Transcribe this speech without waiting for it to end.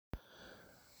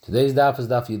Today's daf is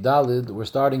daf Yudalid. We're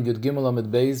starting Yud Gimel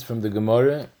Amid Beis from the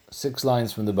Gemara, 6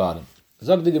 lines from the bottom.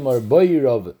 Zog the Gemara, Boy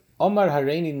Yirov, Omar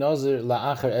Hareini Nazir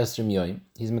la'achar esrim yoyim.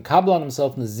 He's mekabel on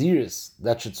himself Naziris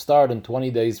that should start in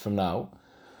 20 days from now.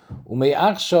 Umei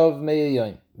achshav mei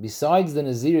yoyim. Besides the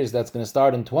Naziris that's going to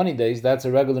start in 20 days, that's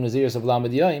a regular Naziris of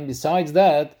Lamed Yoyim. Besides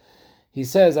that, he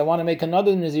says, I want to make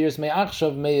another Naziris mei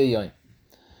achshav mei yoyim.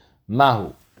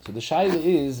 Mahu. So the shaila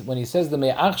is, when he says the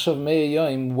me'achshav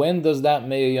me'ayim, when does that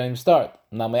me'ayim start?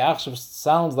 Now me'achshav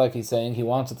sounds like he's saying he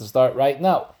wants it to start right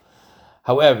now.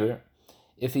 However,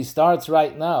 if he starts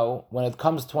right now, when it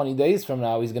comes 20 days from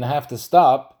now, he's going to have to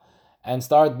stop and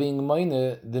start being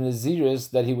moine the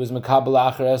naziris that he was mekabel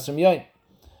achar esrim yoyim,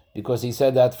 because he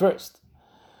said that first.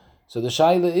 So the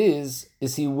shaila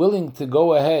is he willing to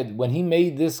go ahead, when he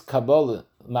made this kabbalah,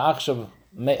 me'achshav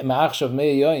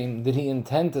me'ayim, did he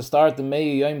intend to start the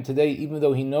me'ayim today, even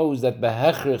though he knows that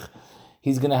behechrich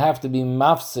he's going to have to be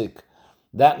mafsik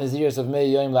that naziris of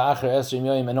me'ayim la'achar esrim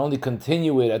yoyim and only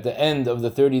continue it at the end of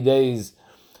the 30 days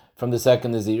from the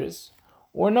second naziris?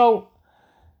 Or no,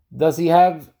 does he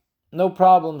have no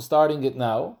problem starting it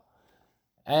now,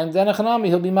 and then echanami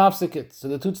he'll be mafsik it? So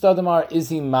the two tzaddim are, is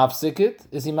he mafsik it?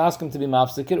 Is he masking to be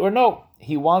mafsik it? Or no,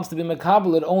 he wants to be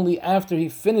mekabel it only after he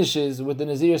finishes with the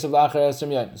naziris of la'achar esrim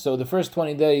yoyim. So the first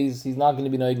 20 days he's not going to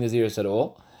be noig naziris at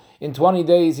all. In 20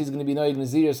 days he's going to be noig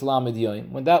naziris lamed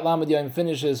yoyim. When that lamed yoyim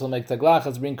finishes, he'll make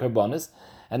taglachas, bring karbonis,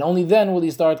 and only then will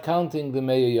he start counting the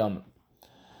meya yom.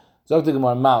 Zok the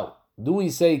Gemara, Mao, do we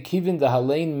say kivin the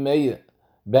halein meya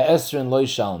be'esrin loy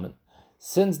shalman?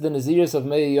 Since the naziris of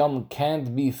meya yom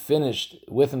can't be finished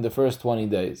within the first 20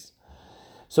 days,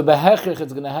 so behechrich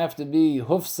it's going to have to be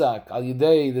hufsak al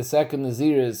yidei the second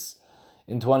naziris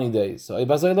in 20 days. So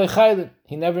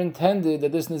he never intended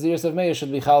that this naziris of meya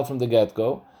should be chal from the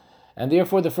get-go, and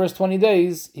therefore the first 20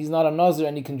 days he's not a nazir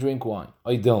and he can drink wine.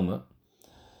 Oidilma,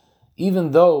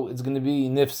 even though it's going to be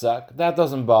nifsak, that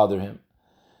doesn't bother him,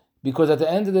 because at the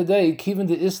end of the day, kivin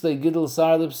de islay gidel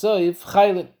sar l'psoif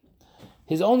chaylin.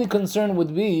 His only concern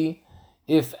would be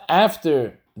if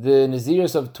after the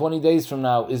naziris of 20 days from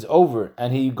now is over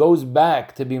and he goes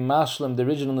back to be mashlam the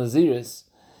original naziris,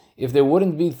 if there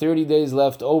wouldn't be 30 days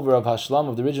left over of hashlam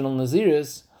of the original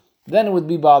naziris, then it would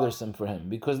be bothersome for him,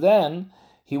 because then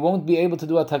he won't be able to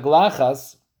do a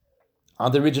taglachas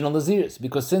on the original naziris,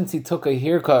 because since he took a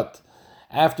haircut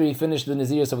after he finished the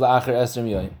naziris of the achar esrim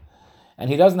yoyim, and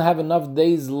he doesn't have enough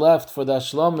days left for the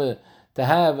hashlam to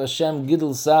have a Shem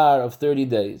Gidl Sar of 30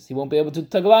 days, he won't be able to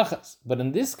taglachas. But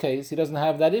in this case, he doesn't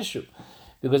have that issue,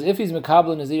 because if he's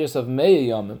mekabel naziris of Meya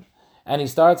Yomim, and he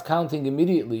starts counting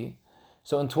immediately,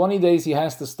 so in 20 days he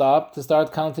has to stop to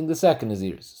start counting the second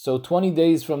naziris. So 20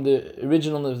 days from the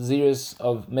original naziris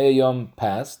of Meya Yom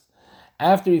passed.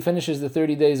 After he finishes the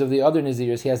 30 days of the other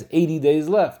naziris, he has 80 days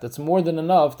left. That's more than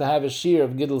enough to have a shear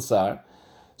of Gidl Sar.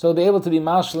 So he'll be able to be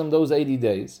mashlim those 80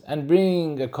 days and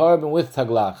bring a carbon with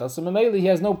taglacha. So Mameli, he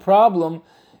has no problem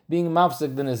being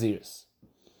mafsik the naziris.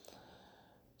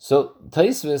 So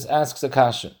Taisvis asks a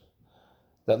kasha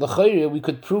that l'chayre we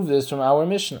could prove this from our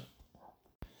Mishnah.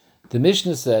 The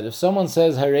Mishnah said, if someone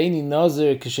says Hareini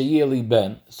Nazir k'shayili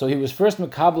ben, so he was first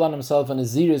mekabel on himself a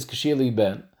naziris k'shayili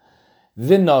ben,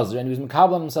 vin nazir, and he was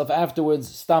mekabel on himself afterwards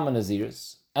stam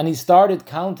naziris, and he started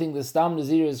counting the stam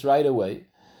naziris right away.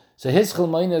 So his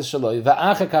chilmoin is shaloi,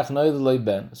 va'achakach noiled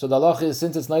ben. So the halach is,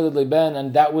 since it's noiled ben,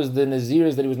 and that was the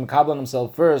naziris that he was mekabel on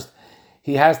himself first,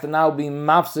 he has to now be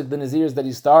mafsik the naziris that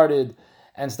he started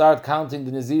and start counting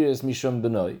the naziris mishum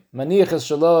benoi. Maniach es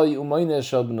shaloi umoine es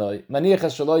shal benoi. Maniach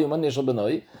es shaloi umoine es shal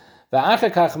benoi.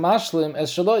 Va'achakach mashlim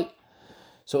es shaloi.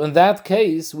 So in that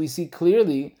case, we see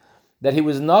clearly that he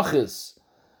was nachis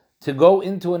to go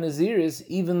into a naziris,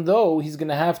 even though he's going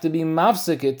to have to be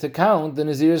mafsik it to count the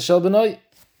naziris shal benoi.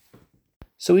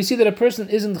 So we see that a person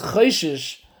isn't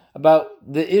chayshish about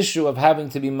the issue of having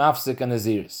to be mafsik and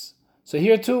naziris. So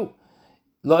here too,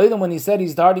 Lo'ilam, when he said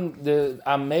he's starting the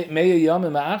Meya Yom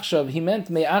Me'achshav, he meant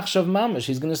Me'achshav Mamish.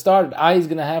 He's going to start. He's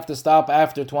going to have to stop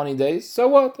after 20 days. So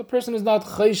what? A person is not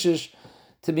chayshish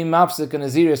to be mafsik and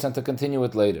naziris and to continue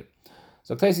it later.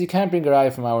 So you can't bring a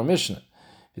raya from our Mishnah,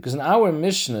 because in our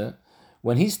Mishnah,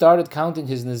 when he started counting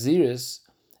his naziris,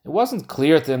 it wasn't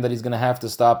clear to him that he's going to have to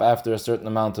stop after a certain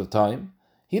amount of time.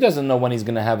 He doesn't know when he's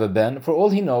going to have a ben. For all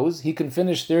he knows, he can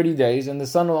finish 30 days and the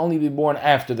son will only be born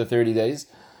after the 30 days.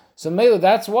 So Mela,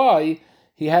 that's why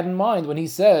he had in mind when he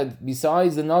said,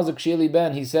 besides the Nazir Kshili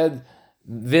ben, he said,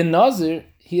 Vin Nazir,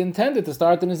 he intended to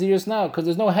start the Naziris now, because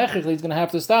there's no hechich that he's going to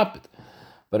have to stop it.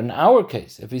 But in our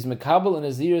case, if he's mekabel a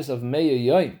Naziris of Meya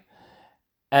Yoim,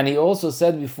 And he also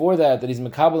said before that he's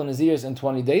Mekabel Naziris in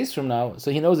 20 days from now,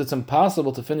 so he knows it's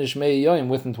impossible to finish Mei Yoim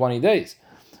within 20 days.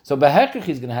 So Behekach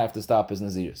he's going to have to stop his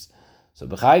Naziris. So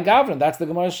B'chai Gavran, that's the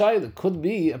Gemara Shaila. It could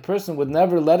be a person would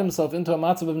never let himself into a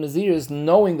matzav of Naziris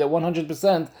knowing that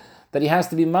 100% that he has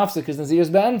to be mafsik his Naziris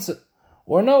be'emtze.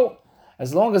 Or no,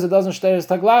 as long as it doesn't shter his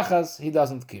taglachas, he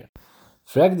doesn't care.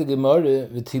 Frag the Gemara,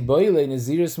 v'tiboyle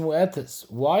Naziris mu'etes.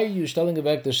 Why are you telling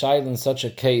back the Shaila in such a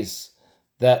case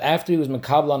that after he was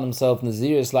mekabel on himself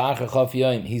Naziris la'achar chaf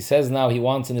yoim, he says now he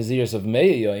wants a Naziris of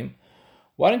Mei Yoim?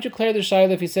 Why don't you clear the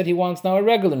Shaila if he said he wants now a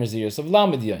regular Naziris of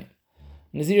Lamed Yoim?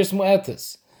 Naziris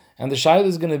mu'etes. And the Shaila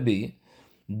is going to be,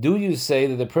 do you say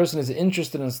that the person is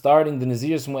interested in starting the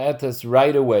Naziris mu'etes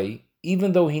right away,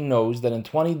 even though he knows that in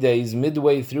 20 days,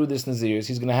 midway through this Naziris,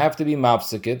 he's going to have to be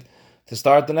mafsikit to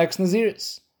start the next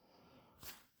Naziris?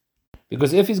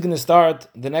 Because if he's going to start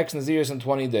the next Naziris in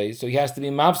 20 days, so he has to be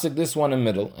mafsik this one in the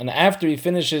middle, and after he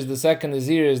finishes the second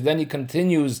Naziris, then he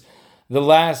continues the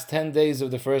last 10 days of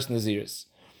the first Naziris.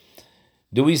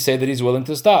 Do we say that he's willing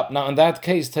to stop? Now, in that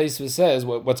case, Taisva says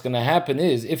what's going to happen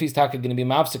is, if he's going to be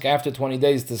mafsik after 20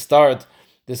 days to start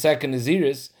the second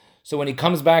Naziris, so when he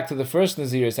comes back to the first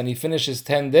Naziris and he finishes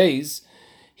 10 days,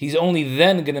 he's only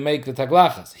then going to make the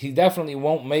taglachas. He definitely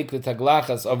won't make the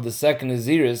taglachas of the second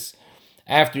Naziris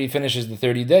after he finishes the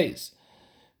 30 days.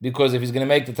 Because if he's going to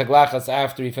make the taglachas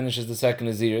after he finishes the second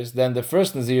Naziris, then the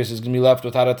first Naziris is going to be left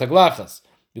without a taglachas.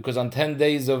 Because on 10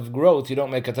 days of growth, you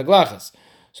don't make a taglachas.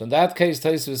 So in that case,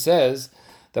 Taisva says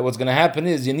that what's going to happen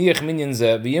is Yaniach minyan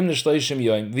zeh v'yim neshloishim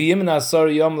yoim v'yim nasar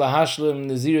yom lahashlim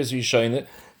naziris rishoyne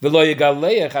v'lo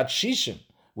yigaleich at shishim,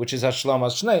 which is hashlam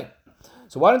hashnei.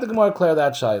 So why didn't the Gemara clear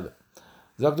that shaila?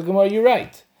 Zok the Gemara, you're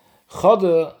right.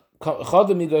 Chada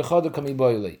migoy chada kami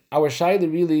boilei. Our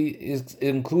shaila really is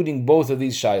including both of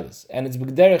these shailas, and it's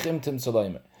b'gderech imtim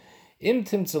tzolaimer.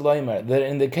 Imtim tzolaimer, that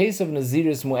in the case of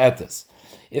naziris mu'etes,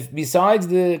 if besides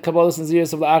the Kabbalah's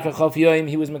Naziris of La'achar Chaf Yoim,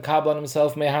 he was Mekabel on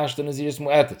himself, Mehash the Naziris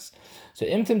Mu'etes. So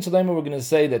Imtim Tzalema, we're going to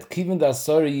say that Kivin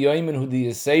Dasari Yoimin Hu the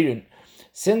Yiseirin,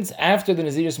 since after the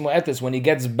Naziris Mu'etes, when he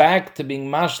gets back to being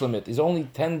Mashlamit, he's only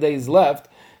 10 days left,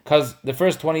 because the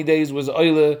first 20 days was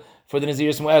Oile for the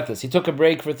Naziris Mu'etes. He took a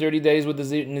break for 30 days with the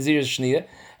Naziris Shniya,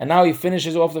 and now he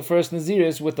finishes off the first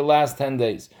Naziris with the last 10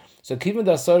 days. So Kivin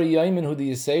Dasari Yoimin Hu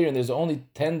the Yiseirin, there's only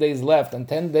 10 days left, and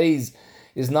 10 days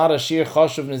is not a shir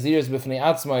chosh of Naziris b'fnei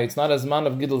atzma, it's not a zman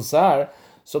of Gidul Sar,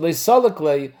 so they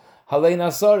salakle halei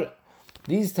nasar.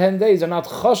 These 10 days are not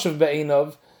chosh of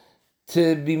be'enov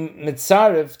to be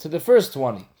mitzarev to the first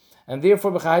 20. And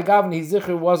therefore, b'chai gavin, he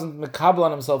zicher wasn't mekabel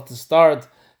on himself to start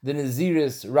the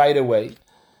Naziris right away,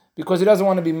 because he doesn't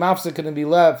want to be mafsik and be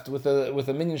left with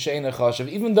a minyan she'ena choshev,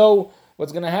 even though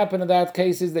what's going to happen in that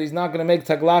case is that he's not going to make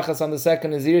taglachas on the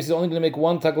second Naziris, he's only going to make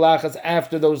one taglachas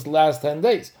after those last 10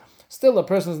 days. Still, a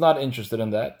person's not interested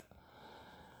in that.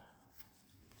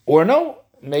 Or no,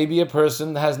 maybe a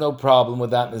person has no problem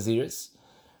with that Naziris.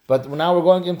 But now we're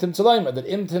going Imtim Tzalaymar. That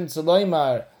Imtim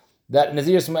Tzalaymar, that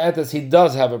Naziris Ma'etes, he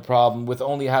does have a problem with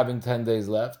only having 10 days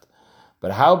left.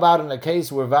 But how about in a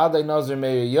case where Vadei Nazir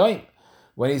Mei Yoim,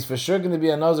 when he's for sure going to be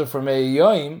a Nazir for Mei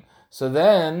Yoim, so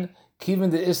then,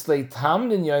 Kivin de Islay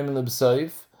Tamdin Yoim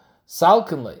Libsoif,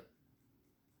 Salkinley.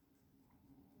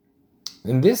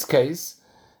 In this case,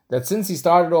 that since he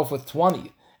started off with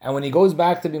 20, and when he goes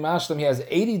back to be mashlim, he has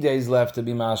 80 days left to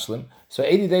be mashlim, so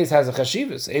 80 days has a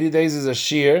chashivas. 80 days is a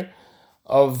shear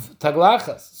of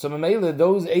taglachas. So Mamela,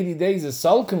 those 80 days is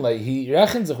salkinlei. He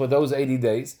rechens sich with those 80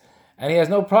 days, and he has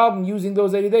no problem using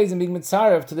those 80 days and being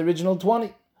mitzarev to the original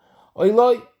 20.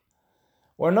 Oiloi.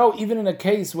 Or no, even in a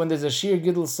case when there's a sheer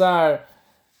gidul sar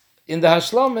in the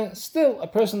hashlame, still a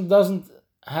person doesn't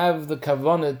have the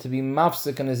kavanah to be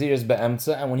mafsik and naziris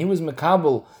be'emtza, and when he was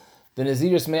mekabel the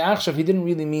naziris me'achshav, he didn't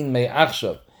really mean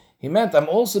me'achshav. He meant, I'm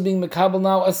also being mekabel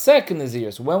now a second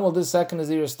naziris. When will this second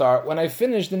naziris start? When I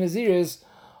finish the naziris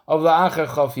of la'achar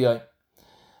chaf yoim.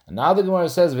 And now the Gemara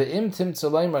says, ve'im tim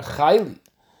tzalaimer chayli.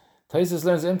 Taisus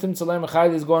learns imtim tzalaimer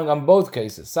chayli is going on both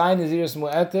cases. Sai naziris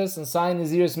mu'etes and sai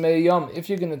naziris me'yom. If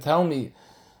you're going to tell me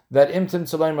that imtim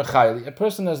tzalaimer chayli, a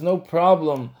person has no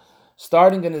problem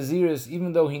starting a naziris,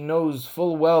 even though he knows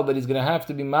full well that he's going to have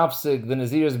to be mafsik the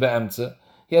naziris be'emtza.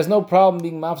 He has no problem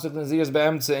being mafsik the naziris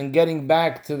be'emtza and getting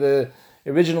back to the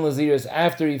original naziris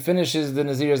after he finishes the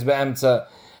naziris be'emtza.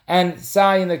 And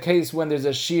sai in the case when there's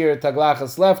a sheer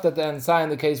taglachas left at the end, sai in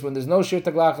the case when there's no sheer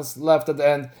taglachas left at the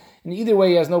end. In either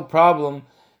way, he has no problem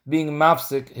being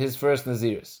mafsik his first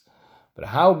naziris. But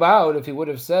how about if he would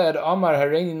have said, Omar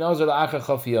hareini nazir la'achar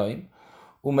chaf yoim,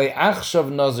 umei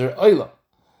achshav nazir oilam.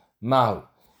 Mahu.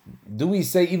 do we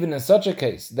say even in such a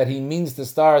case that he means to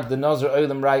start the Nazir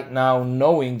Olam right now,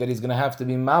 knowing that he's going to have to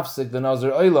be mafsik the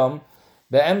Nazir Olam,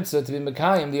 be'emtza to be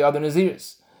mekayim the other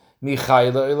Nazirs?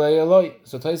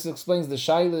 So Tosfos explains the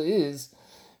shaila is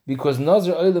because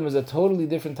Nazir Olam is a totally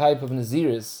different type of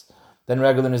Naziris than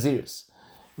regular Naziris.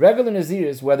 Regular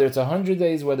Naziris, whether it's 100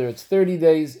 days, whether it's 30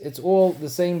 days, it's all the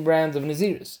same brand of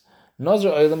Naziris.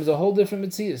 Nazir Olam is a whole different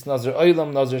Metzias. Nazir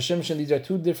Olam, Nazir Shimshon, these are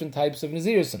two different types of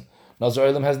Naziris. Nazir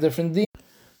Olam has different deeds.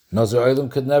 Nazir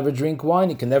Olam could never drink wine,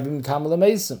 he can never be Kamala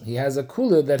Mesim. He has a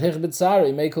kula that Hich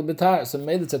B'tzari, Mekel B'tar. So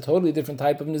maybe it's a totally different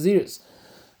type of Naziris.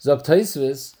 Zok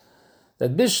Tosfos,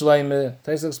 that Bishleime,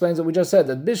 Tosfos explains what we just said,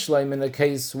 that Bishleime in a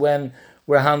case when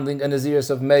we're handling a Naziris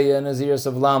of Meya, a Naziris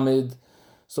of Lamid,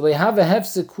 so they have a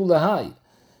hefsek kula hai.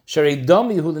 Shari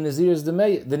Dami hu the Naziris the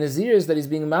Meya. The Naziris that he's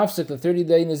being mafsek, the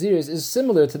 30-day Naziris, is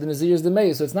similar to the Naziris the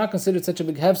Meya, so it's not considered such a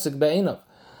big hefsek be'enav.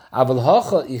 Aval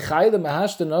hacha ichayla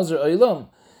mahashta Nazir Olam.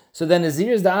 So then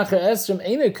Naziris the Acher Esrim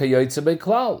Einer Kayotze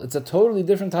Beklal. It's a totally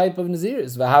different type of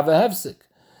Naziris. V'hava hefsek.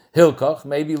 Hilkach,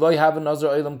 maybe loy have a Nazir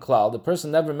Olam klal. The person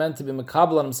never meant to be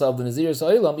makabel on himself the Naziris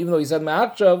Olam, even though he said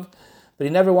ma'achshav, but he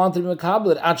never wanted to be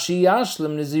makabel at Achi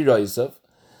Yashlim Nazir Oisav.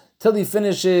 Till he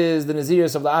finishes the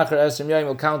Naziris of the Acher Esrim Yom,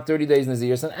 he'll count 30 days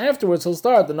Naziris, and afterwards he'll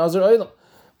start the Nazir Olam.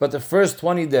 But the first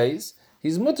 20 days,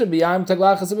 he's mutter b'yayim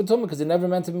taglachas b'tumah, because he never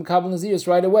meant to be makabel Naziris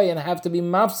right away and have to be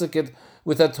mafseket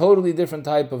with a totally different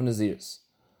type of Naziris.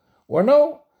 Or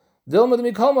no, Dilma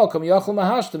de mikol malkom yachol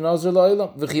mahash the Nazir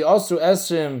Olam v'chi osru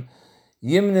esrim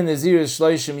yimne Naziris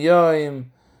shloishim yoyim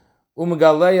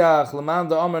umegaleach l'man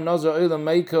da Amar Nazir Olam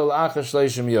meikel Acher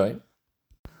shloishim yoyim.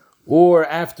 Or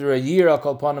after a year, I'll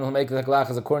call upon him, he'll make the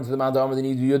taklachas according to the Mount Amr, they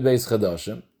need Yud Beis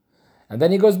Chadashim. And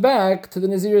then he goes back to the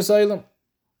Nazir Olam.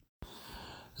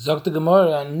 Zok the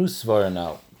Gemara and Nusvar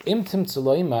now. Imtim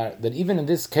Tzoloimar, that even in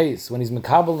this case, when he's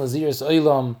Mekabel Nazir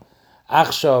Olam,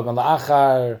 Achshav, and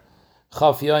La'achar,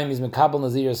 Chaf Yoim, he's Mekabel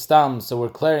Nazir Stam, so we're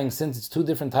clearing, since it's two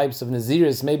different types of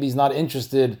Naziris, maybe he's not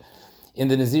interested in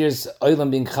the Nazir Olam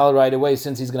being Chal right away,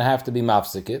 since he's going to have to be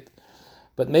Mafsikit.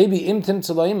 But maybe imtim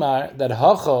tzoloimar that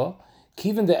hacha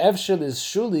kiven the efshel is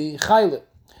shuli chayle.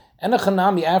 And a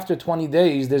chanami after 20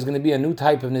 days there's going to be a new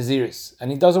type of naziris, and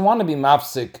he doesn't want to be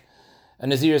mafsik a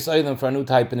naziris olam for a new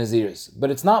type of naziris. But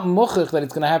it's not muchach that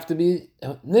it's going to have to be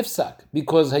nifsak,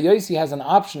 because hayosi has an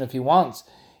option if he wants.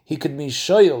 He could be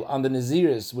shoyel on the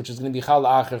naziris, which is going to be chal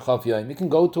acher chaf yoyim. He can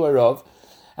go to a rav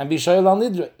and be shoyel on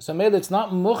nidre. So maybe it's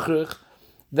not muchach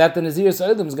that the naziris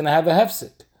olam is going to have a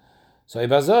hefsik. So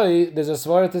Ibazoi, there's a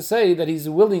svara to say that he's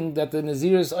willing that the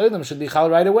Nazir's Olam should be chal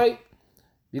right away.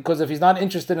 Because if he's not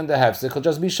interested in the hefsek, he'll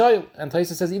just be shoyel. And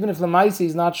Tosfos says even if Lamaisi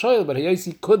is not shoyel, but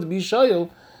Hayasi could be shoyel,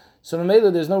 so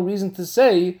Mamela there's no reason to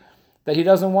say that he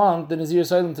doesn't want the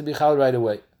Nazir's Olam to be chal right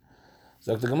away.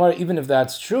 So the Gemara, even if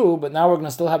that's true, but now we're going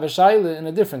to still have a shaila in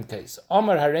a different case.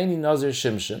 Omar Hareini Nazir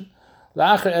Shimshon,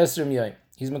 La'acher Esrim Yoyim.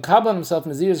 He's makabel on himself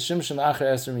Nazir's Shimshon, La'acher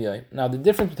Esrim Yoyim. Now the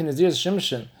difference between Nazir's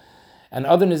Shimshon and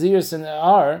other Naziris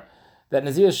are that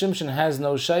Nazir Shimshon has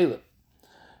no shayla.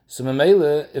 So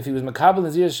Mamela, if he was Makabel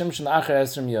Nazir Shimshon Acher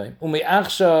Esrim Yoyim,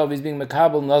 Achshav he's being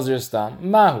Makabel Nazir Stam,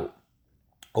 Mahu.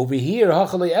 Over here,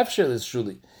 Hachalei Efshel is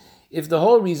truly. If the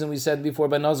whole reason we said before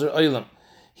by Nazir Olam,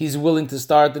 he's willing to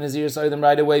start the Nazir Olam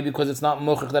right away because it's not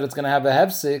muchach that it's going to have a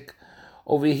hefsik,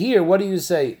 over here, what do you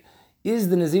say? Is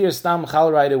the Nazir Stam Chal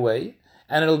right away,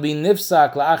 and it'll be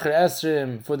Nifsak La'acher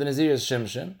Esrim for the Nazir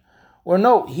Shimshon? Or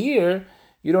no, here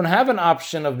you don't have an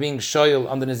option of being shoyel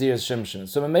on the Nazir Shimshon.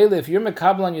 So Mamela, if you're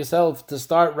mekabel on yourself to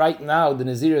start right now the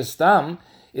Nazir Stam,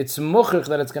 it's muchach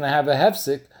that it's going to have a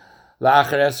hefsik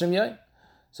la'acher esrim yoyim.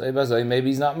 So Ibazoi, maybe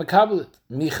he's not mekabel it.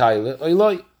 Michayle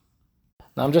oiloi.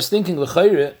 Now I'm just thinking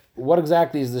l'chayre, what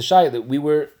exactly is the shayla? We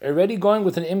were already going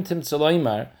with an imtim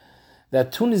tzoloimar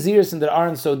that two Naziris that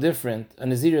aren't so different, a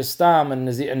Nazir Stam and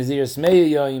a Nazir Smeya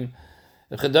yoyim.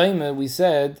 The Chedayim, we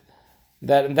said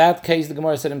that in that case, the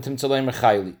Gemara said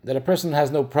that a person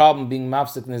has no problem being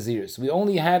mafsik naziris. We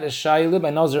only had a shayla by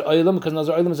Nazir Olam because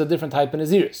Nazir Olam is a different type of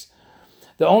naziris.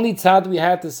 The only tzad we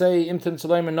had to say imtim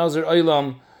tzoloimer Nazir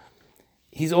Olam,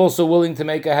 he's also willing to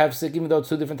make a hefsik, even though it's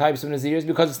two different types of naziris,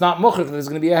 because it's not muchach that there's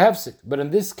going to be a hefsik. But in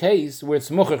this case, where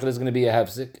it's muchach there's going to be a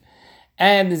hefsik,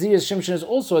 and Nazir's Shimshon is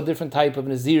also a different type of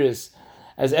naziris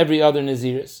as every other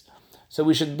naziris. So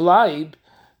we should blibe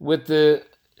with the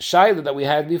shaila that we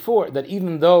had before, that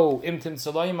even though imtim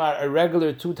tzoloimar are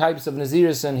regular two types of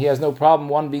naziris and he has no problem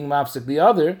one being mafsik the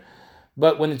other,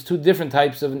 but when it's two different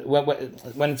types of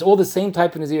when it's all the same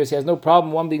type of naziris, he has no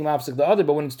problem one being mafsik the other,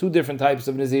 but when it's two different types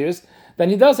of naziris, then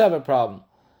he does have a problem.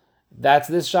 That's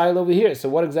this shaila over here. So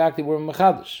what exactly were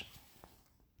machadish?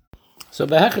 So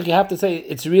behechach, you have to say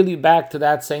it's really back to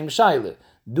that same shaila.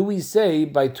 Do we say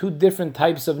by two different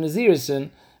types of nazirisin,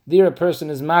 there a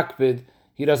person is makbid,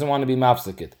 he doesn't want to be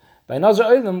mafsakit. By Nazir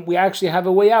Olam, we actually have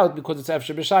a way out because it's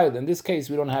efshar b'shayla. In this case,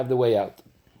 we don't have the way out.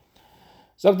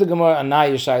 So the Gemara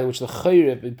anaya shayla, which the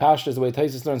chayrif, in Pashtas, the way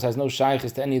Taisus learns, has no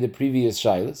shaykhis to any of the previous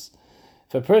shaylas.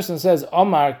 If a person says,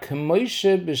 Omar,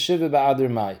 k'moishe b'shiva ba'adar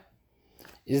mai,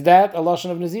 is that a lashon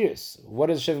of Naziris? What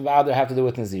does Shiva Ba'adar have to do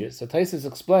with Naziris? So Taisus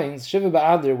explains, Shiva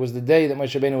Ba'adar was the day that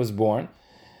Moshe Rabbeinu was born,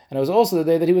 and it was also the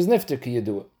day that he was nifter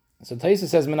kiyadua. So Taisus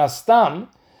says, Menastam,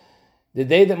 the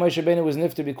day that Moshe Rabbeinu was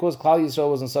nifter, because Klal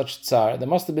Yisrael was in such tsar, there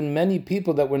must have been many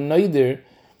people that were neider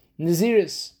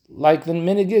Naziris, like the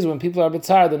minig is when people are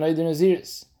b'tzar, they're neider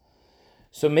Naziris.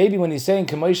 So maybe when he's saying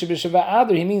K'moshe b'Shiva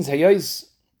Ba'adar, he means Hayos.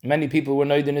 Many people were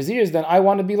neider Naziris, then I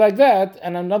want to be like that,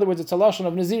 and in other words, it's a lashon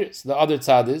of Naziris. The other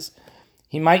tzad is,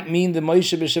 he might mean the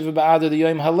Moshe b'Shiva Ba'adar, the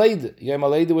Yom Haleida. Yom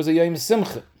Haleida was a Yom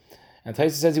Simcha. And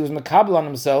Taisa says he was makabel on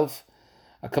himself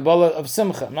a Kabbalah of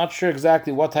Simcha. I'm not sure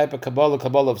exactly what type of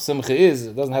Kabbalah of Simcha is.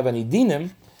 It doesn't have any dinim.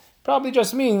 Probably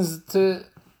just means to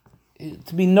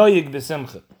be noyig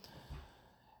b'Simcha.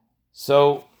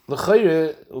 So,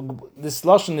 l'chayre, this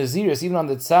lashon Naziris, even on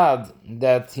the tzad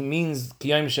that he means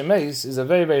kiyom shemeis, is a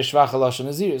very, very shvach lashon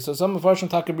Naziris. So some of our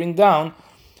Taka bring down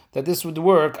that this would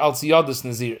work al tziyadus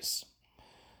Naziris.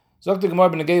 Zok the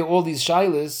Gemara b'negei all these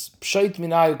shaylas pshait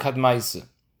minayu kadmaisa.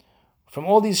 From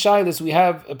all these shaylas, we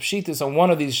have a pshitis on one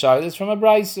of these shaylas from a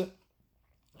brayse.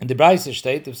 In the brayse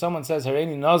state, if someone says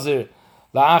Hareini Nazir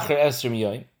la'acher esrim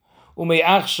yoyim umei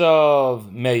achshav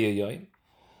meya yoyim,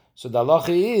 so the halacha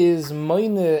is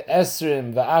moine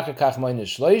esrim va'achar kach moine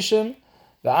shloishim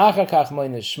va'achar kach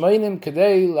moine shmoinim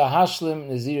kedei lahashlim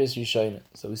naziris rishonim.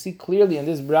 So we see clearly in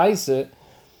this brayse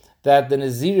that the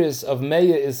naziris of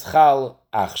meya is chal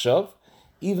achshav,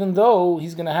 even though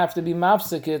he's going to have to be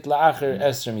mafsekit la'achar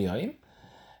esrim yoyim.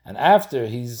 And after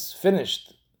he's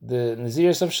finished the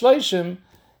Naziris of Shloishim,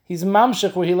 he's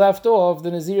mamshech where he left off, the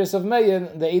Naziris of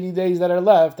Meyan, the 80 days that are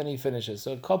left, and he finishes.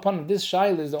 So Kolpan, this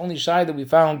Shaila is the only Shaila that we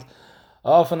found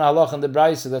often halach in the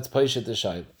Braisa that's Paishat the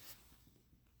Shaila.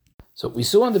 So we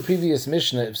saw in the previous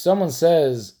Mishnah, if someone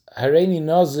says, Hareini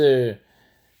Nazir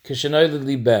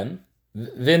Kishanoilidli Ben,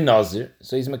 Vin Nazir,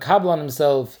 so he's makabel on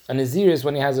himself a Naziris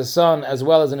when he has a son as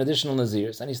well as an additional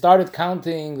Naziris, and he started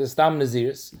counting the Stam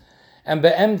Naziris, and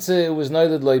be'emtze it was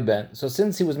noiled loy ben. So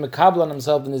since he was mekabel on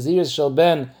himself the naziris shel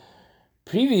ben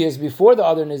previous, before the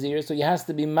other naziris, so he has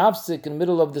to be mafsik in the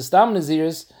middle of the stam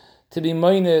naziris to be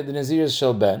moine the naziris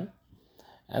shel ben.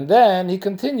 And then he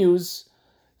continues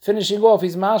finishing off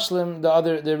his mashlim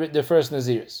the first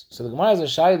naziris. So the Gemara has a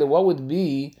shayla, what would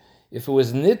be if it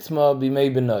was nitma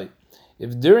b'mei benoi?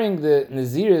 If during the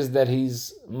naziris that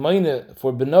he's moine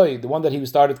for benoi, the one that he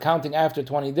started counting after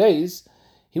 20 days,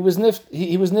 he was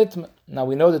nitma. Now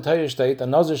we know the Torah state, a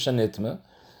nazir shanitma,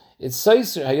 it's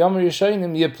seiser hayomer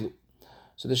yishayim yiplu.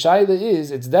 So the shayla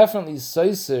is, it's definitely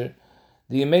seiser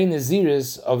the yemei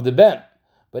naziris of the ben,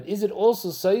 but is it also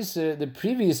seiser the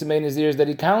previous yemei naziris that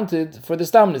he counted for the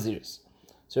stam naziris?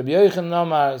 So Rabbi Yochanan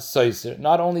Namar seiser.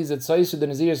 Not only is it seiser the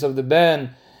naziris of the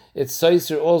ben, it's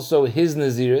seiser also his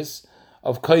naziris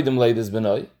of koydem leidas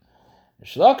benoi.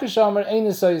 Shlakish Amar ain't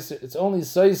seiser. It's only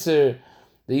seiser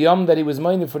the yom that he was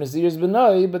minor for Naziris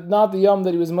Benoi, but not the yom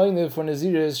that he was minor for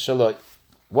Naziris Shaloi.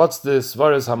 What's the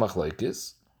Svaras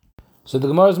HaMachlaikis? So the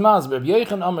Gemara's Masber, Rabbi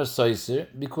Yochanan Amar Seiser,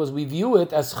 because we view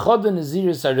it as Chod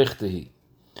Naziris Arichtehi.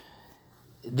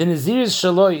 The Naziris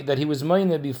Shaloi that he was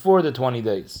minor before the 20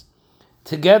 days,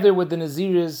 together with the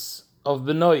Naziris of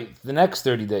Benoi, the next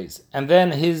 30 days, and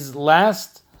then his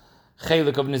last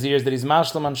chelik of Naziris that he's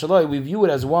Mashlam and Shaloi, we view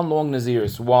it as one long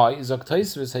Naziris. Why?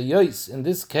 Zaktaisvis Hayois, in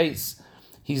this case,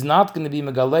 he's not going to be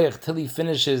Megaleich till he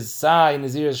finishes Sai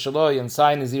Naziris Shaloi and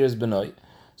Sai Naziris Benoi.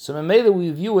 So Memela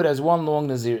we view it as one long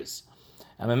Naziris.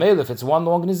 And Memela, if it's one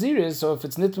long Naziris, so if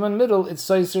it's Nitma in middle, it's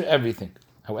Saiser everything.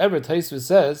 However, Taisva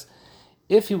says,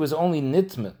 if he was only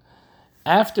Nitma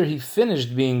after he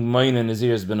finished being Moina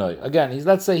Naziris Benoi, again,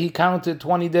 let's say he counted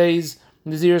 20 days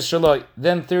Naziris Shaloi,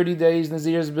 then 30 days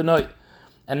Naziris Benoi,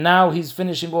 and now he's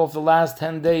finishing off the last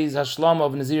 10 days Hashlama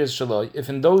of Naziris Shaloi. If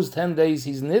in those 10 days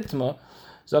he's Nitma,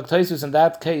 Zok Taisus, in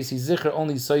that case, he's zikr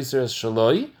only Seiser as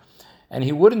Shaloi, and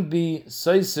he wouldn't be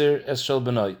Seiser as Shal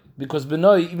Benoi, because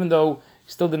Benoi, even though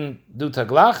he still didn't do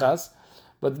Taglachas,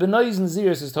 but Benoi's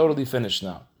Naziris is totally finished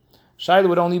now. Shaila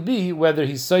would only be whether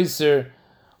he's Seiser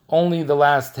only the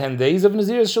last 10 days of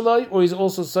Naziris Shaloi, or he's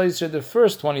also Seiser the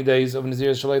first 20 days of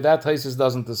Naziris Shaloi. That Taisus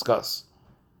doesn't discuss.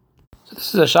 So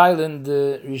this is a Shaila in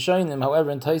the Rishonim,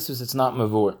 however in Taisus it's not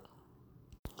Mavur.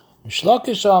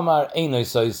 Shlakish Amar Einoi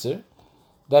Seiser.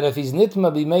 that if he's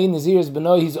nitma b'mei Nazir's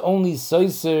benoi, he's only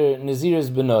soiser Nazir's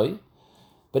benoi,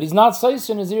 but he's not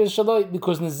soiser Nazir's shaloi,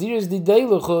 because Nazir's didei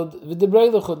l'chud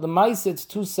v'dibrei l'chud. The mice, it's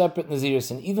two separate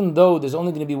Naziris, and even though there's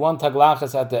only going to be one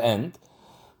taglachas at the end,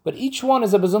 but each one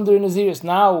is a bezonder Naziris.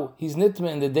 Now he's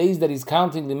nitma in the days that he's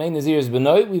counting the main Nazir's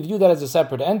benoi. We view that as a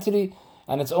separate entity,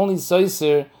 and it's only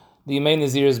soiser the main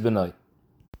Nazir's benoi.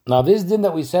 Now this din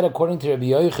that we said according to Rabbi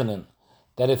Yochanan,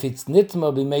 that if it's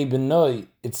nitma b'mei benoi,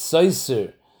 it's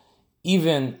soiser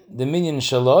even the minyan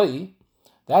shaloi,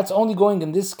 that's only going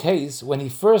in this case when he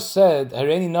first said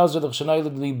Hareini Nazir l'chshanoi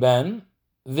l'bli ben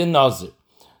v'nazir.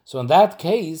 So in that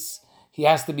case, he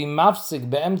has to be mafsik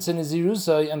be'emtze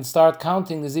Nazirusai and start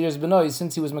counting Nazir's benoi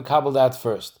since he was mekabel that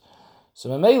first. So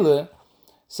Memele,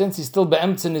 since he's still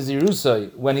be'emtze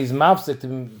Nazirusai, when he's mafsik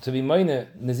to be moine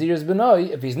Nazir's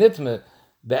benoi, if he's nitma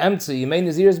be'emtze yimei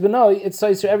Nazir's benoi, it's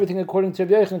soiser everything according to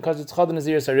Rabbi Yochanan because it's chad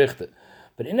Nazir's harichte.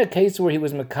 But in a case where he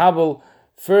was mekabel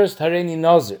first Hareini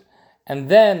Nazir and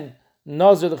then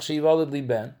Nazir l'chshivalid li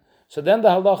ben, so then the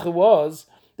halacha was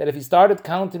that if he started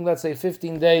counting, let's say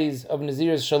 15 days of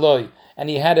Nazir's shaloi, and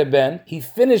he had a ben, he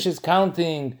finishes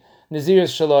counting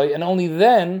Nazir's shaloi, and only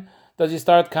then does he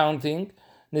start counting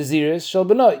Nazir's shal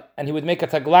benoi, and he would make a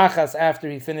taglachas after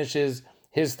he finishes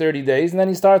his 30 days, and then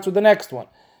he starts with the next one.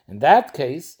 In that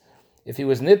case, if he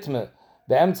was nitma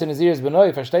be'emtze Nazir's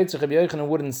benoi, versteht sich Rabbi Yochanan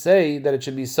wouldn't say that it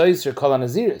should be soiser kol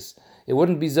Nazir's. It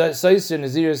wouldn't be soiser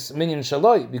Nazir's minyan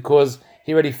shaloi because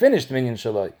he already finished minyan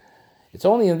shaloi. It's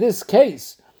only in this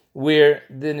case where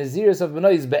the Nazir's of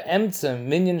benoi is be'emtze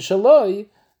minyan shaloi,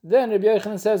 then Rabbi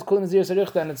Yochanan says kol Nazir's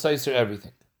harichte and it's soiser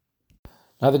everything.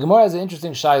 Now the Gemara has an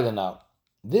interesting shaila now.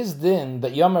 This din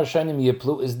that Yomar Shanim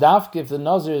Yiplu is dafke if the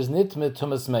Nazir is nitme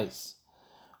tumas meis.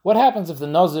 What happens if the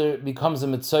Nazir becomes a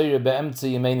Mitzayir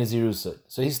be'emtze yemei Nazirusai?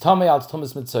 So he's Tamei al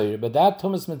Tumas Mitzayir, but that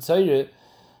Tumas Mitzayir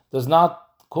does not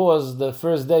cause the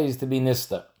first days to be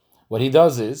Nista. What he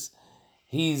does is,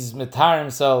 he's Mitar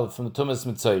himself from the Tumas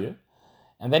Mitzayir,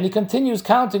 and then he continues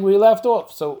counting where he left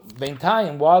off. So, bein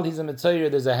time, while he's a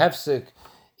Mitzayir, there's a hefsek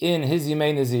in his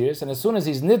yemei Naziris, and as soon as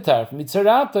he's Nitar from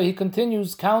Mitzarata, he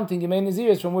continues counting yemei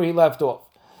Naziris from where he left off.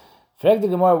 Frag the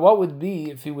Gemara, what would be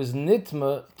if he was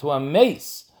Nitma to a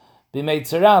mace? So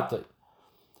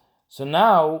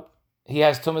now he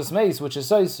has Tumas Meis, which is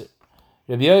Soiser.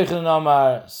 Rabbi Yochanan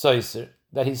Amar Soiser,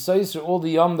 that he's Soiser all the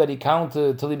Yom that he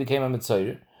counted till he became a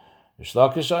Mitzayir. Rish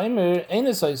Lakish Aimer ain't a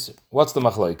Soiser. What's the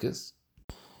machlokes?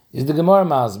 Is the Gemara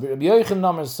Masber? Rabbi Yochanan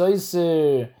Amar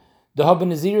Soiser, the Haba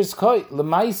Nazir's Koi,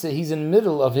 Lemaisa, he's in the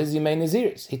middle of his Yemei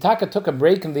Naziris. He took a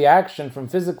break in the action from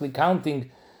physically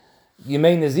counting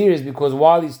Yemei Naziris because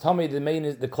while he's tummy,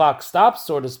 the clock stops,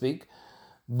 so to speak.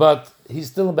 But he's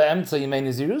still be'emtze yemei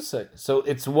Nazirusai. So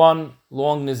it's one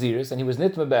long Naziris, and he was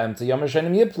nitma be'emtze Yomar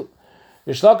Shanim Yiplu.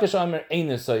 Rish Lakish Amar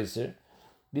Eina Soiser,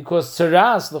 because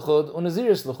Tzaras l'chud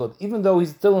u'Naziris l'chud. Even though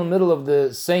he's still in the middle of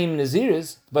the same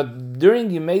Naziris, but during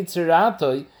Yemei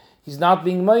Tzaratoi, he's not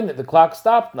being moined. The clock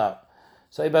stopped now.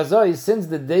 So Ibazoi, since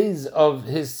the days of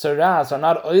his Tzaras are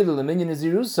not oilel l'minyan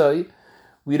Nazirusai,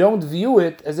 we don't view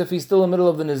it as if he's still in the middle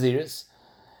of the Naziris.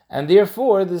 And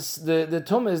therefore, the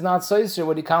tumah is not soiser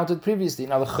what he counted previously.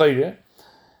 Now the chayre,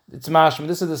 it's mashma.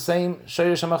 This is the same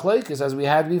shayre shamachlekes as we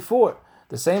had before.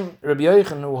 The same Rabbi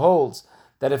Yochanan who holds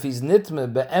that if he's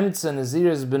nitme be'emtze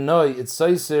Nazir's benoi, it's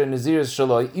soiser Nazir's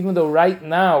shaloi. Even though right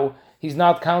now he's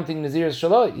not counting Nazir's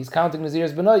shaloi, he's counting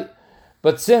Nazir's benoi.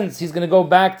 But since he's going to go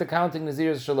back to counting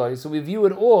Nazir's shaloi, so we view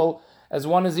it all as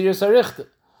one Nazir's harichte.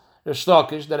 Rish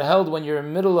Lakish that held when you're in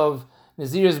the middle of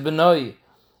Nazir's benoi,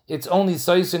 it's only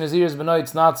soiser Nazir's benoi,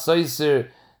 it's not soiser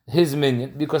his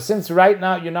minyan, because since right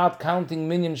now you're not counting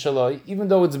minyan shaloi, even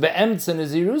though it's be'emtze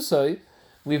Nazirusai,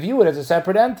 we view it as a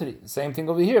separate entity. Same thing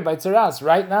over here by Tzaras.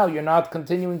 Right now you're not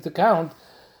continuing to count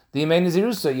the yemei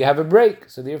Nazirusai, you have a break,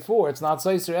 so therefore it's not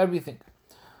soiser everything.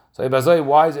 So Ibazoi,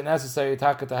 why is it necessary to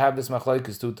have this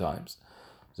machlokes two times?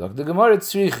 So the Gemara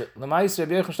tzriche, the Ma'aser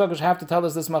Rabbi Yochanan have to tell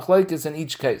us this machlokes in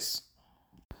each case.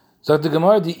 So the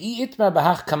Gemara, the itmar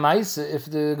bahach kamaise, if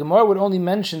the Gemara would only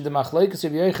mention the machlokes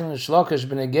of Yochanan and Shlakish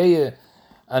b'negeye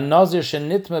a Nazir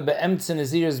shenitma be'emtze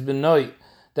Nazir's benoi,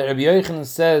 that Rabbi Yochanan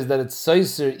says that it's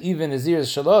soiser even Nazir's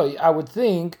shaloi, I would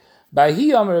think by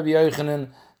he Amar Rabbi Yochanan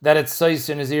that it's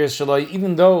soiser Nazir's shaloi,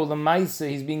 even though the Maisa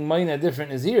he's being minor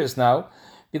different Naziris now,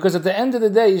 because at the end of the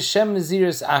day is Shem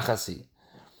Nazir's achasi,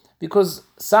 because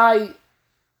Sai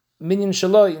minyan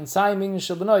shaloi and Sai minyan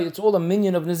shal benoi, it's all a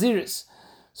minyan of Naziris.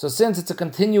 So since it's a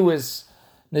continuous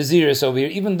Naziris over here,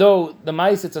 even though the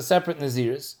mice it's a separate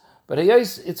Naziris, but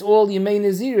it's all Yemei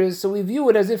Naziris, so we view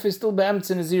it as if it's still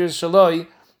be'emtze Naziris shaloi,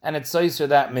 and it's soiser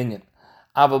that minyan.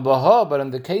 Aval baha, but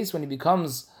in the case when he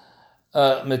becomes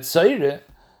Mitzayre.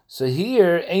 So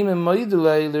here, Eimen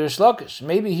Moidele Rish Lakish.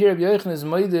 Maybe here Rabbi Yochanan is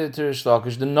Moide to Rish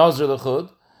Lakish, the Nazir Lechud,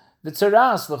 the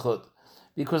Tzaras Lechud.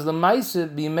 Because the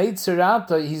Maisa, being made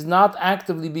Tzarata, he's not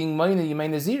actively being Moine Yemei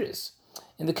Naziris.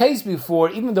 In the case before,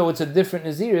 even though it's a different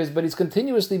Naziris, but he's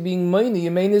continuously being Moine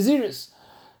Yemei Naziris.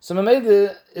 So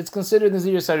Mameda, it's considered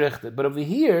Naziris Arichte. But over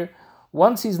here,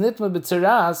 once he's Nitma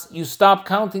B'Tzaras, you stop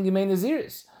counting Yemei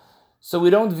Naziris. So we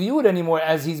don't view it anymore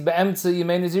as he's Be'emtza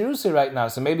Yemei Nazirusa right now.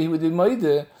 So maybe he would be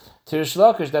Moide to Rish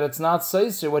Lakish that it's not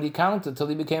Seiser what he counted till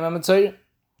he became a Mitzayr.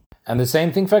 And the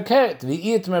same thing for Keret.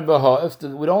 If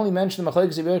we'd only mention the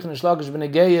Machlekes of Yochanan and Rish Lakish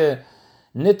B'Negeya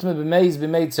Nitma B'Meiz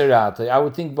B'Mei Tzarata, I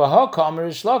would think Baha Kamer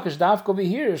Rish Lakish Dafka over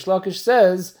here. Rish Lakish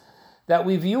says that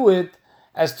we view it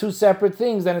as two separate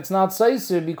things, and it's not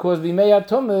Seiser because B'Mei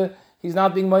Atumah he's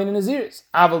not being Moin in Naziris.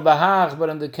 Aval Bahach, but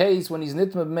in the case when he's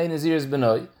Nitma B'Mei Naziris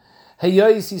B'Noi,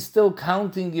 Hayos, he's still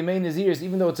counting Yemei Naziris,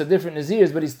 even though it's a different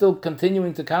Naziris, but he's still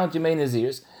continuing to count Yemei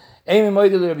Naziris. Eimen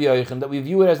Moidel Rabbi Yochanan, that we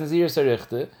view it as Naziris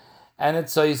Arichte, and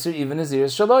it's Seiser even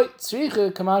Naziris Shaloi.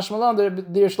 Tzriche, Kamash Malan,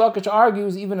 the Rish Lakish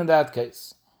argues even in that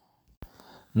case.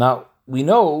 Now, we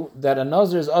know that a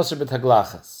Nazir is Asr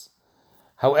B'Taglachas.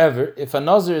 However, if a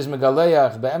Nazir is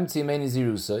Megaleach Be'emtzi Yemei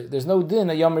Nazirusai, there's no din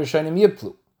a Yom Rishonim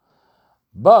Yiplu.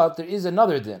 But there is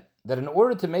another din, that in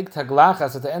order to make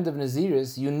taglachas at the end of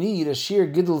Naziris, you need a sheer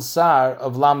gidul sar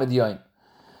of lamed yoim.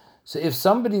 So if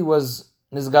somebody was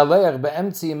nizgaleach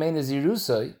be'emtzi yemei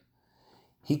nazirusai,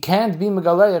 he can't be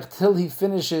megaleach till he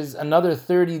finishes another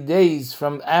 30 days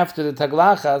from after the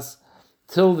taglachas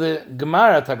till the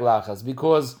gemara taglachas,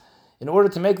 because in order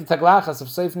to make the taglachas of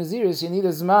seif Naziris, you need a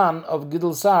zman of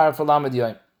gidul sar for lamed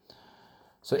yoim.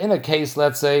 So in a case,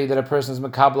 let's say that a person is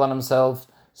mekabel on himself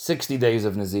 60 days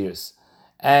of Naziris,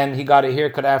 and he got a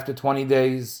haircut after 20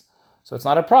 days, so it's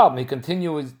not a problem. He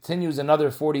continues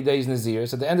another 40 days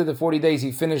Naziris. At the end of the 40 days,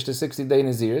 he finished the 60-day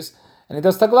Naziris, and he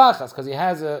does taglachas, because he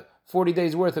has a 40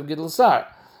 days worth of Gidul Sar.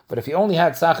 But if he only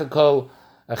had Sachakol,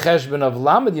 a cheshbon of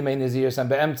Lamed Yemei Naziris, and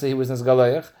Be'emtze he was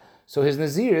Nizgalayach, so his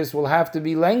Naziris will have to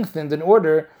be lengthened in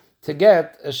order to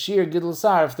get a sheer Gidul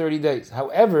Sar of 30 days.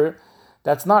 However,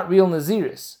 that's not real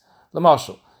Naziris.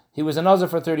 L'mashal, he was a Nazir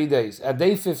for 30 days. At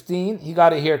day 15, he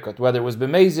got a haircut, whether it was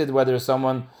b'mezid, whether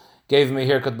someone gave him a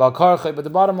haircut balkarche, but the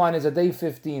bottom line is at day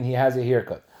 15, he has a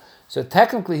haircut. So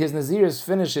technically, his Naziris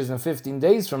finishes in 15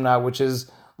 days from now, which is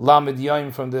Lamed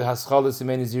Yom from the Haschalis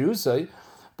Yemei Nazirusai,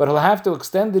 but he'll have to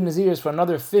extend the Naziris for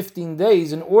another 15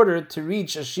 days in order to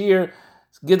reach a sheer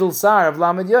Gidul Sar of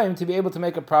Lamed Yom to be able to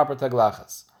make a proper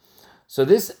taglachas. So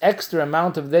this extra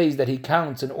amount of days that he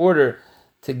counts in order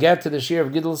to get to the shear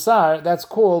of Gidul Sar, that's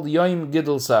called Yom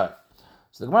Gidul Sar.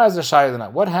 So the Gemara has a shayla now.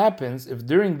 What happens if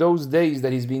during those days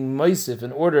that he's being moisif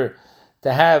in order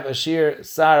to have a shear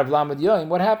Sar of Lamed Yom,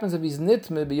 what happens if he's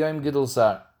nitme b'Yom Gidul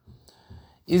Sar?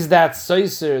 Is that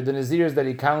Seiser, the Naziris that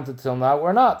he counted till now,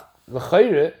 or not?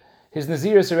 L'chayre, his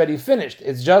Naziris already finished.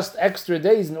 It's just extra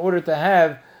days in order to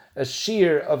have a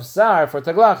shear of Sar for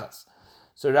Taglachas.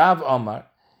 So Rav Omar,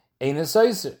 Ein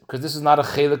Seiser, because this is not a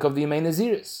chelik of the Yemei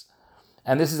Naziris.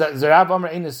 And this is Zerav Amar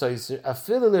Ein Seiser.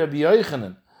 Afil Rabbi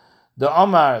Yochanan, the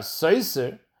Amar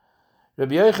Seiser,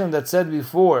 Rabbi Yochanan that said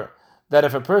before that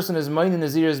if a person is Moin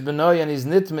Naziris B'noi and he's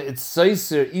Nitme, it's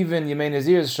Seiser, even Yemei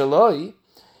Naziris Shaloi,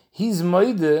 he's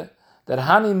Moide that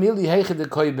Hani Mili Heichid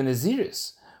Koi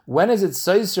B'Naziris. When is it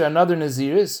Seiser another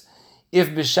Naziris? If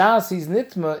B'Shas he's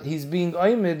Nitme, he's being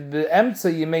Oimid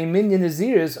B'Emtza Yemei Minyan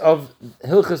Naziris of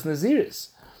Hilchas Naziris,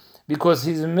 because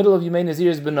he's in the middle of Yemei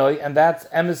Naziris B'noi, and that's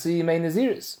Emesi Yemei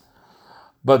Naziris.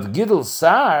 But Gidul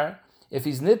Sar, if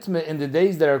he's Nitme in the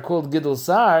days that are called Gidul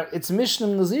Sar, it's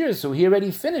Mishnim Naziris, so he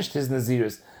already finished his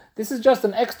Naziris. This is just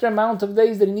an extra amount of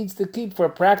days that he needs to keep for a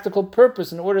practical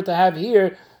purpose in order to have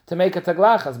here to make a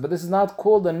Taglachas, but this is not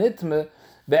called a Nitme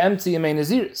Be'emtzi Yemei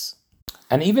Naziris.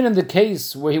 And even in the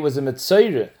case where he was a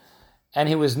Mitzayre and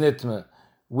he was Nitme,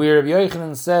 where Rabbi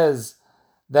Yochanan says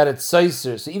that it's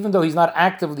Seiser, so even though he's not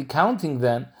actively counting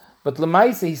then, but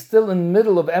Lemaisa, he's still in the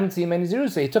middle of Emtzi Yemei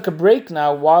Naziris. He took a break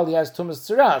now while he has Tumas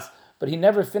Tziras, but he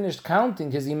never finished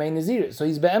counting his Yemei Naziris. So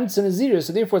he's Be'emtzi Naziris,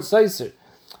 so therefore it's Seiser.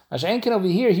 Mashenkin over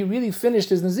here, he really finished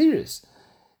his Naziris.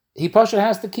 He Pasha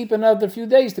has to keep another few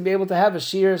days to be able to have a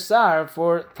Shir Sar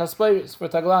for Taspeiris, for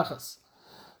Taglachas.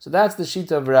 So that's the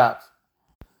Shita of Rav.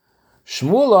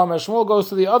 Shmuel goes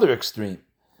to the other extreme.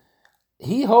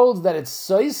 He holds that it's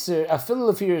Seiser,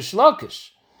 Afil Lefir Rish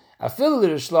Lakish. Afil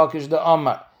Rish Lakish, the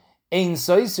Amar. Ein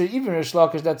Seiser, even Rish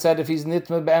Lakish that said if he's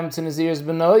Nitme Be'emtzi Naziris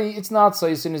B'noi, it's not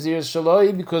Seiser Naziris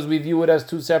Shaloi, because we view it as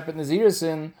two separate Naziris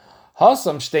in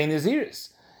Hasam Shtei Naziris.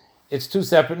 It's two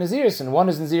separate Naziris, and one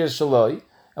is Naziris Shaloi,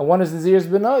 and one is Naziris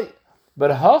B'noi.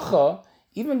 But hacha,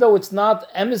 even though it's not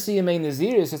emissary yemei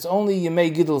naziris, it's only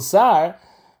yemei gidul sar,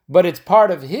 but it's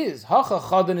part of his. Hacha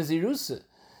chada nazirusa.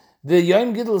 The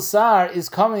Yom Gidul Sar is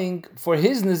coming for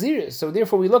his Naziris. So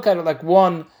therefore we look at it like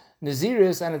one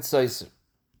Naziris and it's Soiser.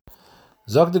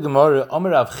 Zog the Gemara,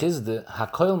 Omer Av Chizde,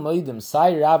 HaKoil Moedim,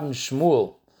 Sai Rav and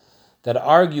Shmuel, that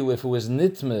argue if it was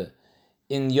Nitme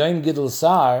in Yom Gidul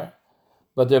Sar,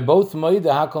 but they're both Moedim,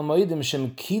 HaKoil Moedim,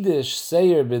 Shem Kiddush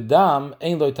Seir Bedam,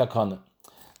 Ein Loi Takana.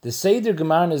 The Seder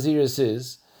Gemara Naziris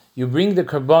is, you bring the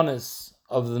Karbonis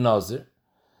of the Nazir,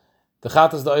 the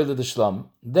chatas, the oil of the shlam,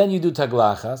 then you do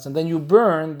taglachas, and then you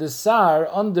burn the sar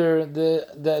under the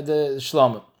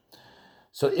shlam.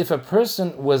 So if a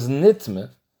person was nitme,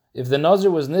 if the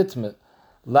nazir was nitme,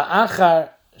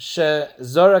 la'achar she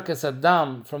zorak es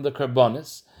adam from the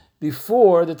karbonis,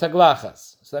 before the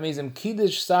taglachas. So that means in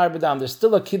kiddush sar bedam, there's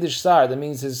still a kiddush sar, that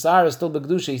means his sar is still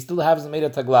begdusha, he still hasn't made a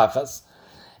taglachas,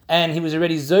 and he was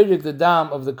already zorik the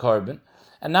dam of the carbon,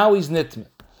 and now he's nitme.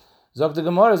 Zok the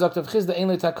Gemara, Zok the Chizda,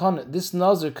 Ein Takon. This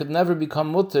Nazir could never become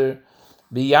mutter,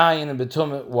 biyayin and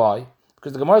betumah. Why?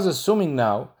 Because the Gemara is assuming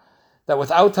now that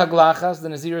without taglachas, the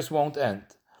Naziris won't end.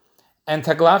 And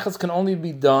taglachas can only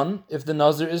be done if the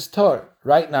Nazir is tor.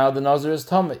 Right now, the Nazir is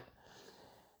tamei.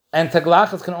 And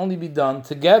taglachas can only be done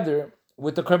together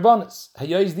with the karbonis.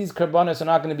 Hayois, these karbonis are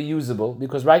not going to be usable,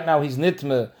 because right now he's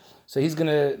nitme, so he's going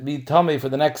to be tamei for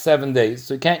the next 7 days,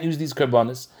 so he can't use these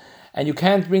karbonis. And you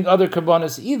can't bring other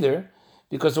karbonis either,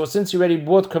 because since you already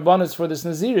bought karbonis for this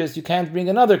Naziris, you can't bring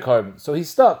another carbon. So he's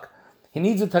stuck. He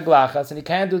needs a taglachas, and he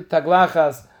can't do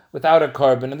taglachas without a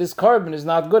carbon, and this carbon is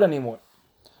not good anymore.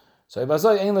 So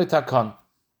Ibazoi ein lo takon.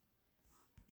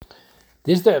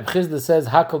 This there Chizda says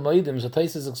hakol moedim. So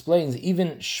Taisus explains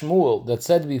even Shmuel that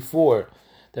said before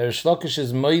that Rish Lakish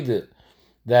is moede,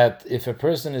 that if a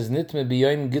person is nitme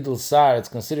b'yom gidul sar, it's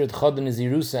considered chad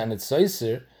nazirusa and it's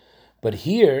soiser. But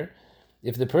here,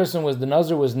 if the person was, the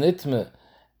Nazir was nitme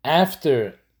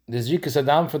after the Zrikas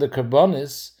Adam for the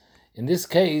Karbonis, in this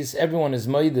case, everyone is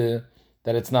moide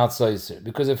that it's not Soiser.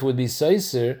 Because if it would be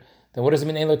Soiser, then what does it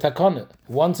mean, Ein Lo Takana?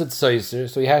 Once it's Soiser,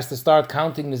 so he has to start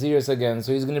counting Naziris again,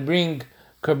 so he's going to bring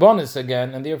Karbonis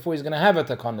again, and therefore he's going to have a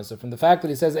Takana. So from the fact that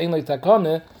he says Ein Lo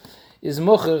Takana, is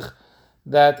Muchach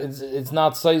that it's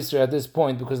not Soiser at this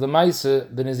point, because the Maise,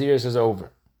 the Naziris is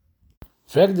over.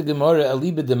 Frag the Gemara,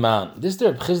 alibe de man. This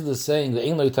there Chizda is saying, the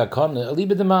Ein Lo Takana,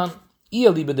 alibe de man. I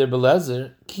alibe der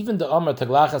Belezer, kiven de Amar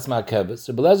taglachas ma'akebes.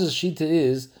 So Belezer's shita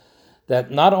is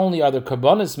that not only are the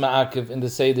karbonis ma'akev in the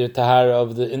Seder Tahara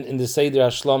of in the Seder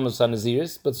Hashlomus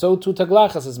HaNaziris, but so too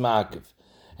taglachas is ma'akev.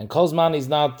 And Kolzman is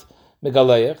not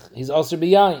megaleich, he's also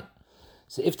biyayin.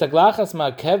 So if taglachas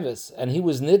ma'akeves, and he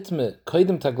was nitme,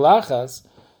 koidim taglachas,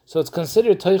 so it's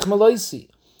considered toich maloisi.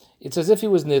 It's as if he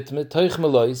was nitme, toich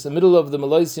malois, the middle of the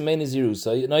maloisi main is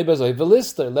Yerusa, noibazoi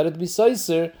velister, let it be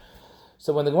soiser.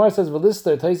 So when the Gemara says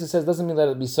velister, Taisa says doesn't mean let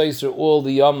it be soiser all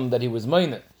the yom that he was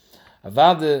minor.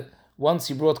 Avada, once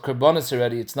he brought karbonis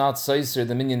already, it's not soiser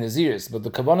the minyan naziris. But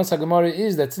the karbonis hagemara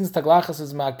is that since taglachas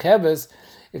is ma'akeves,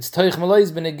 it's toich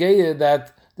malois benegeya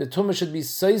that the tumah should be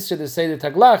soiser to say the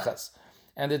taglachas,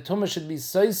 and the tumah should be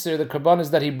soiser the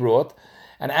karbonis that he brought.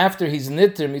 And after he's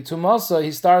nitter mitumasa,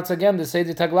 he starts again to say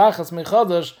the taglachas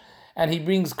mechadosh, and he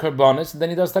brings karbonis, and then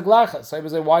he does taglachas. So I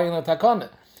was like, why in a takana?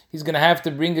 He's going to have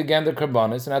to bring again the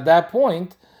karbonis, and at that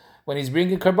point, when he's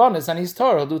bringing karbonis and he's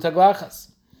tor, he'll do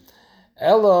taglachas.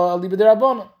 Elo alibe de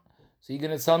rabbanon. So you're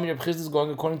going to tell me Reb Chizda is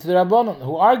going according to the rabbanon,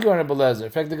 who argue on Reb Eliezer.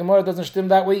 In fact, the Gemara doesn't stem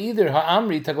that way either.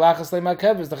 Ha'amri taglachas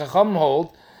le'makeves. The Chacham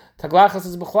hold taglachas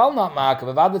is b'chlal not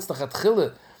ma'akev. Avad it's the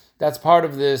chatchile. That's part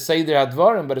of the Seder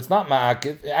Advarim, but it's not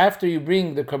ma'akev. After you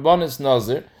bring the karbonis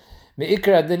nazir,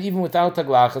 me'ikra, then even without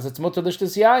taglachas, it's mutar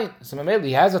l'shtes yayin. So Mameli,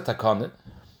 he has a takonit.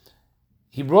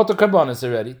 He brought the karbonis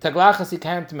already. Taglachas he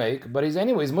can't make, but he's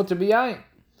anyways mutar b'yayin.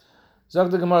 Zog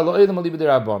the Gemara lo eidem alibe de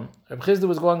rabban. Reb Chizda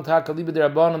was going to talk alibe de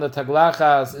rabban, and the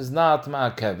taglachas is not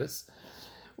ma'akeves.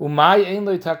 Umay ein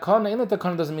lo takana. Ein lo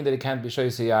takana doesn't mean that it can't be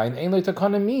shoyse yayin. Ein lo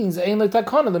takana means ein lo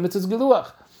takana, the mitzvah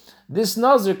giluach. This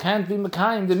nazir can't be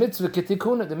mekayim the mitzvah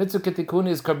ketikuna. The mitzvah ketikuna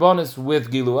is karbonis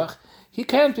with giluach. He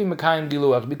can't be mekayim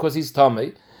giluach because he's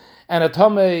tamei, and a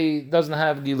tamei doesn't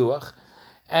have giluach.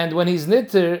 And when he's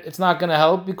nitter, it's not going to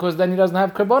help because then he doesn't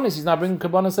have karbonis. He's not bringing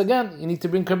karbonis again. You need to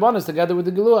bring karbonis together with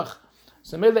the giluach.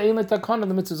 So mele ein le takana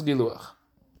the mitzvah giluach.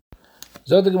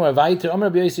 Zog the Gemara weiter. Amar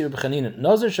Rabbi Yossi Reb Chanina.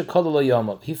 Nazir shekol lo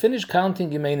yomav. He finished counting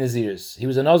Yemei Naziris. He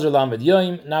was a nazir lamed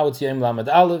yoim. Now it's yom lamed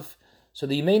aleph. So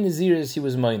the Yemei Naziris he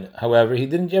was minor. However, he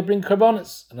didn't yet bring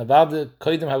karbonis. And avada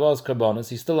koidim havas karbonis.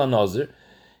 He's still a nazir.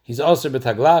 He's also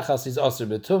betaglachas. He's also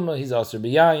betumah. He's also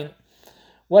beyayin.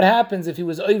 What happens if he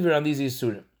was over on these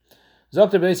Yisurim?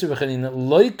 Dr. Beiser Bechanina,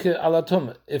 loike ala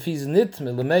tumah. If he's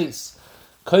nitme lemeis,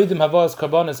 koidim havas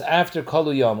karbonis after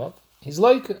kalu yamav, he's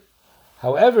loike.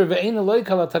 However, ve'ena loike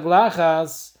ala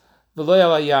taglachas v'loy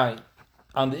ala yain.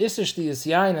 On the Isser Shtiyas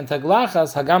Yain and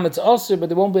Taglachas, Hagam it's Osir, but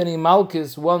there won't be any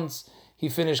Malchus once he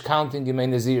finished counting Yemei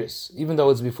Naziris, even though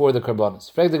it's before the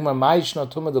Karbanis.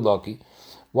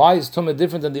 Why is Tumah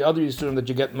different than the other Yisurim that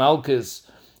you get Malchus,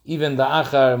 even the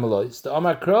Achar Melois? The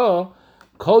Amar Kro,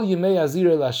 Kol Yemei Azir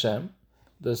El Hashem,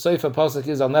 the Seifa Pasuk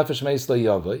is Al Nefesh Meis Lo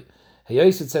Yavoi.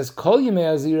 Hayos it says, Kol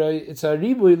Yemei Azir, it's a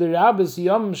Ribui L'Rabes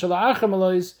Yom Shel Achar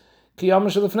Melois, Ki Yom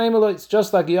Shel Fnei Melois,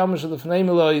 just like Yom Shel Fnei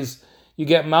Melois, you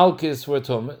get Malchus for a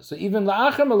Tumah. So even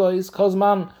La'achar Melois,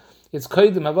 Kozman, it's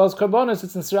Koidim, Havaz Karbonis,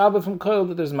 it's in Sirabah from Kol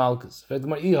that there's Malchus.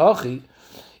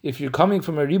 If you're coming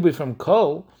from a Ribui from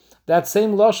Kol, that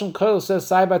same Lashon Kol says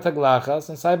Sai by Taglachas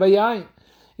and Sai by Yain.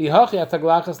 Ihachi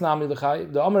Taglachas Nami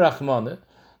L'chai, the Omer Achmone,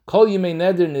 Kol Yimei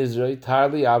Neder Nizroi,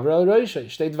 Tarli Avra Roisha,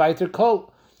 steht weiter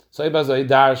Kol. So Ibazoi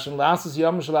Darshan, Lasses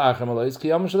Yom Shel Achar Melois, Ki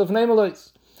Yom Shel Fnei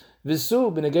Melois. Visu,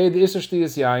 B'negei the Isser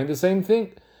Shtiyas Yain, the same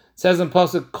thing. It says in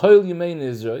Pasuk, Koil Yemein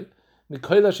Israel,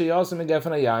 Mikoila Sheyasim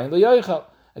Megefan Yain, Lo Yoichal.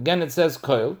 Again it says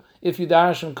Koil. If you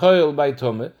darshan Koil by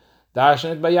Tumah,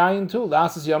 darshan it by Yain too.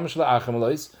 Lasses Yom Shel Achar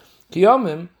Melois, Ki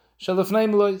Yomim Shel Fnei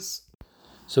Melois.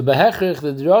 So Behechrich,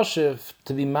 the drosha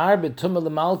to be marbet Tumah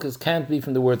L'Malchus can't be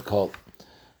from the word Kol.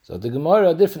 So the Gemara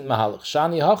a different mahalach.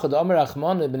 Shani Hachad Omer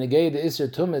Achmone B'negei the Isser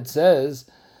Tumah, it says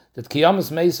that Ki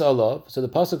Yomis Meis Olav. So the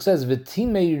Pasuk says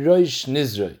V'timei Roish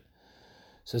Nizroi.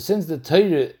 So since the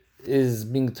Torah is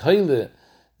being toile,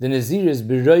 the Nazir is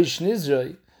B'roish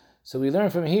Nizroi, so we learn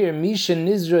from here, Misha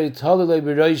Nizroi Taliloi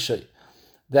B'roishoi,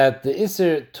 that the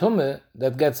Isser Tumah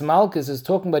that gets Malchus is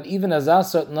talking about even as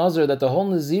Asrat Nazir, that the whole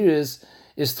Naziris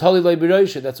is Taliloi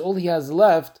B'roishoi. That's all he has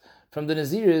left from the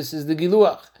Naziris is the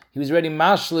Giluach. He was already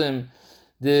Mashlim,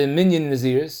 the Minyan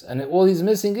Naziris, and all he's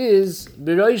missing is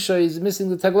B'roishoi, he's missing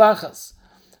the Taglachas.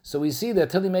 So we see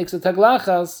that till he makes the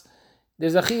Taglachas,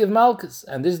 there's a chi of Malchus,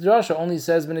 and this drasha only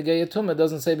says B'negei Tumah,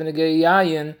 doesn't say B'negei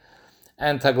Yayin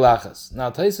and Taglachas. Now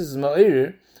Taisus is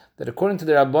ma'ir that according to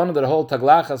the Rabbanah that hold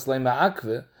Taglachas le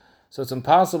ma'akve, so it's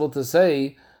impossible to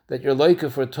say that you're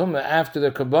loike for Tumah after the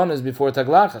Karbanas before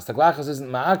Taglachas. Taglachas isn't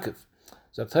ma'akiv.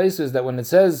 So Taisus is that when it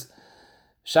says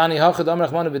Shani Hachad Amar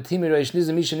Achmanu V'timi Reish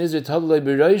Nizr Misha Nizr Tadloi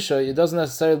B'Reisha, it doesn't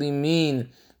necessarily mean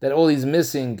that all he's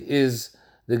missing is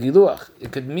the Giluach.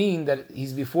 It could mean that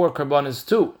he's before Karbanas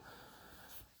too.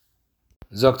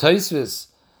 Zok Taisvis,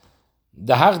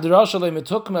 the Hach Drasha le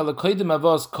Metukme le Koidim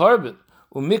Avos Karbon,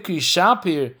 Umikri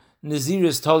Shapir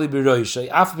Naziris Tali B'Roishay.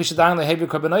 Af B'Shadayin le Heber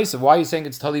Karbonoisa. Why are you saying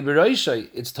it's Tali B'Roishay?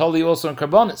 It's Tali also in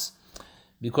Karbonis.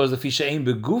 Because the Fishain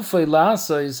Begufay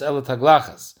Lasa is El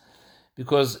Taglachas.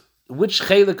 Because which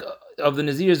chelik of the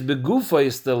Nazir is Begufay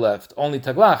is still left? Only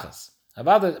Taglachas.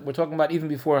 Havada, we're talking about even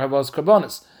before Havos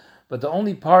Karbonis. But the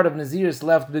only part of Nazir is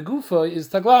left Begufay is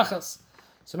Taglachas.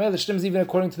 So maybe the Shtims even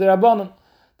according to the Rabbanon,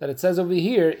 that it says over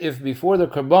here, if before the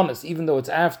Karbonis, even though it's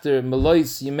after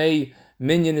Melois Yimei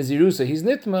Minyan Nazirusa, he's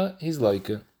Nitma, he's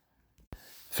Loike.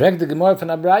 Frag the Gemara from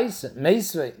Abraise,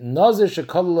 Meisvei, Nazir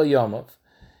Shekol Yomov,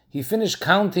 he finished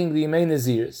counting the Yimei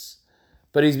Naziris,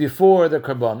 but he's before the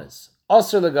Karbonis.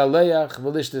 Osir legaleach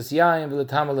v'lishtas yayin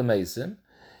v'letam l'meisim,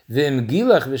 v'im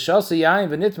gilach v'shasa yayin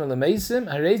v'nitma l'meisim,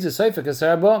 harei z'seifek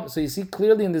asarabam. So you see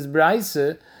clearly in this Braise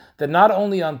that not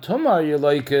only on Tumar you're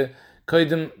Loike,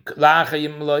 koidim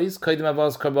la'achayim lois, koidim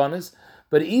avos karbonis,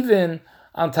 but even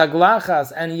on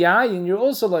taglachas and yayin, you're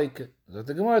also like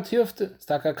the Gemara Tiyufta. It's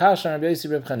takakash on Rabbi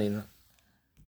Yossi Reb Chanina.